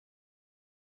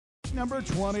Number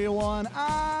 21,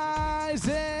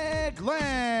 Isaac Lang.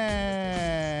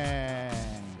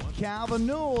 Calvin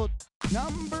Newell.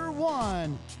 Number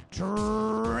 1,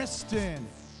 Tristan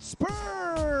Spurlock.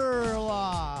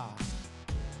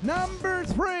 Number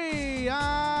 3,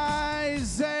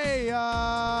 Isaiah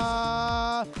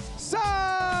Sykes.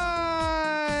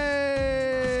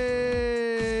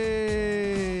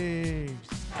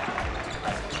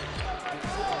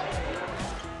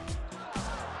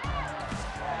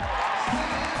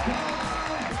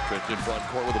 Tristan front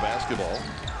court with the basketball.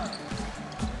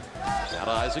 Now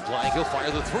to Isaac Lang. He'll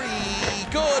fire the three.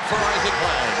 Good for Isaac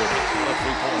Lang with a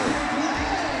three-pointer.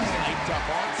 Hyped up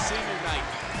on senior night.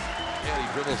 And he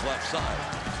dribbles left side.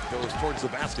 Goes towards the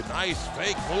basket. Nice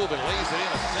fake move and lays it in.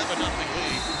 A 7-0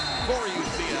 lead for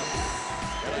UCF.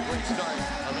 And a great start.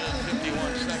 A minute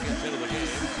 51 seconds into the game.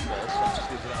 Ball Sykes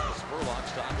gives it out to Spurlock.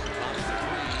 Stops and pops the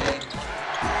three.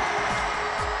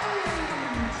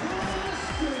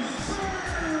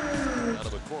 Out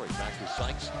of the court. Back to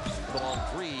Sykes. The long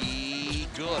three.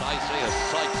 Good. Isaiah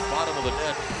Sykes. Bottom of the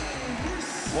net.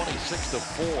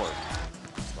 26-4.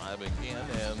 Driving in,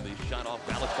 and the shot off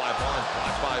balance by Barnes,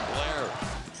 blocked by Blair.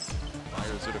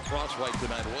 Fires it across right to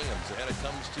Matt Williams. Ahead it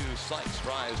comes to Sykes,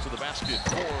 drives to the basket,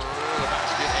 for the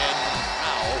basket, and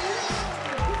foul.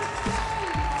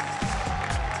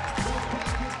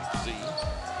 Z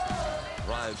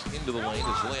drives into the lane.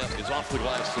 His layup is off the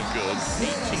glass and good.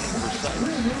 18 for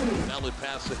Sykes. Now the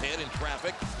pass ahead in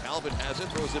traffic. Calvin has it,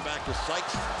 throws it back to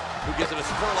Sykes, who gets it to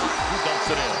Spurlock, who dumps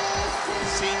it in.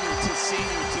 Senior to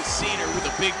senior to senior with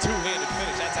a big two-handed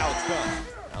finish. That's how it's done.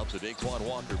 Out to Daquan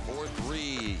Walker for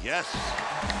three. Yes.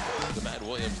 To Matt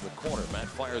Williams in the corner. Matt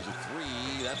fires a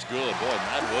three. That's good. Boy,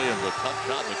 Matt Williams, a tough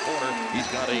shot in the corner. He's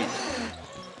got 8.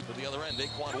 To the other end,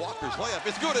 Daquan Walker's layup.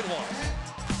 It's good and one.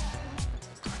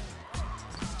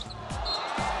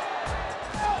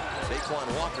 Daquan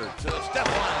Walker to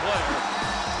Stephon Blair.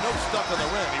 No stuff on the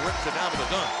rim. He rips it down to the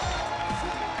dunk.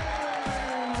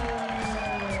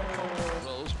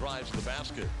 Rose drives to the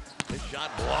basket. His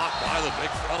shot blocked by the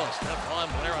big fella. Stephon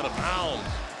Blair out of bounds.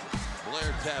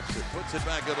 Blair taps it, puts it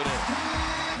back up and in.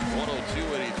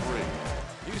 102-83.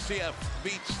 UCF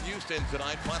beats Houston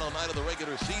tonight, final night of the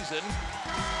regular season,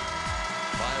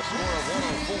 by a score of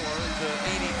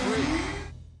 104-83.